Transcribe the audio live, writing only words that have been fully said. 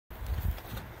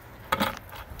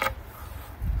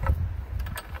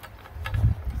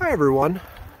Hi everyone.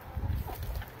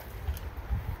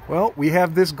 Well, we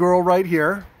have this girl right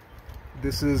here.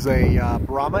 This is a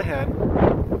Brahma hen,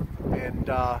 and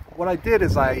what I did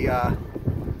is I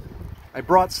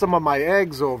brought some of my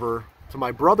eggs over to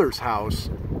my brother's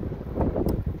house.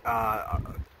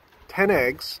 10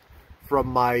 eggs from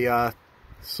my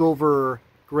silver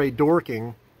gray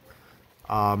Dorking,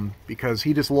 because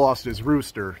he just lost his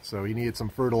rooster, so he needed some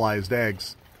fertilized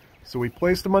eggs. So we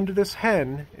placed them under this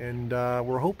hen, and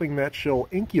we're hoping that she'll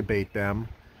incubate them,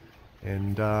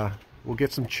 and we'll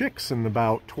get some chicks in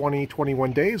about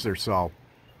 20-21 days or so.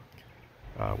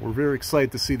 We're very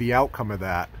excited to see the outcome of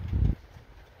that.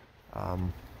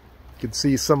 You can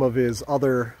see some of his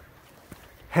other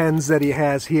hens that he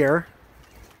has here.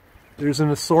 There's an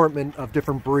assortment of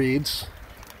different breeds,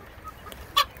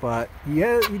 but he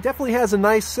definitely has a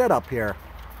nice setup here.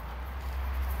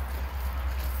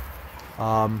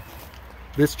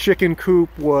 This chicken coop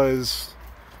it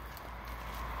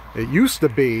used to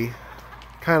be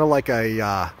kind of like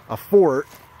a fort,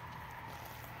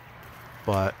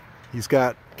 but he's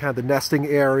got kind of the nesting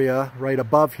area right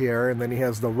above here, and then he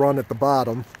has the run at the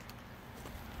bottom.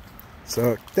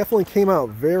 So it definitely came out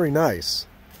very nice.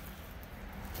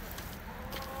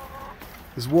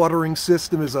 His watering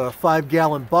system is a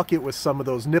 5-gallon bucket with some of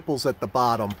those nipples at the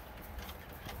bottom.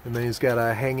 And then he's got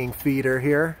a hanging feeder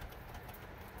here.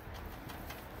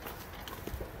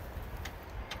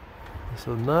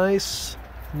 So nice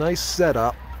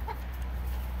setup.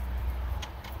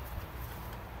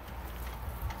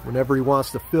 Whenever he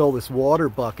wants to fill this water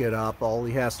bucket up, all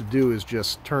he has to do is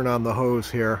just turn on the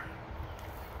hose here.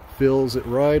 Fills it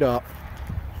right up.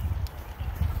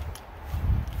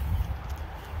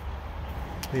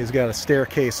 He's got a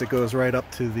staircase that goes right up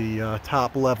to the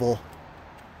top level.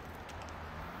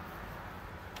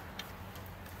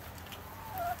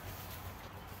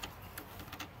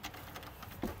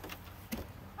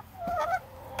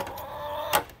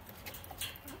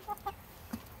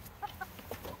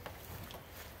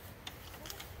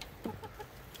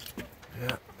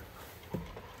 Yeah.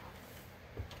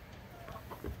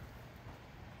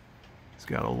 He's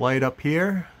got a light up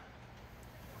here,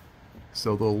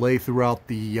 so they'll lay throughout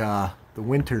the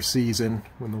winter season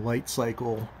when the light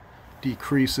cycle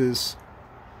decreases.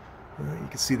 You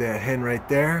can see that hen right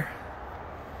there.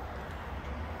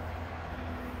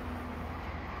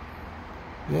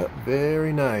 Yep,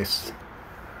 very nice.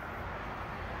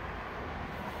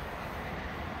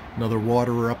 Another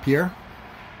waterer up here.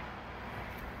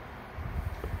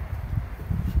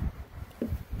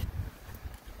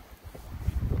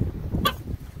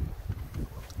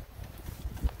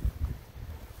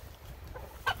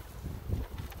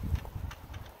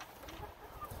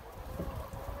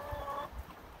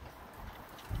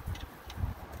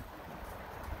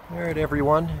 Alright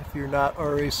everyone, if you're not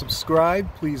already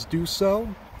subscribed, please do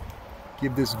so.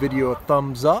 Give this video a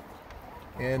thumbs up,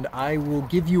 and I will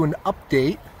give you an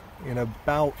update in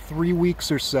about 3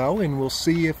 weeks or so, and we'll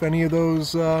see if any of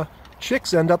those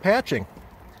chicks end up hatching.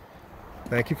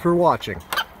 Thank you for watching.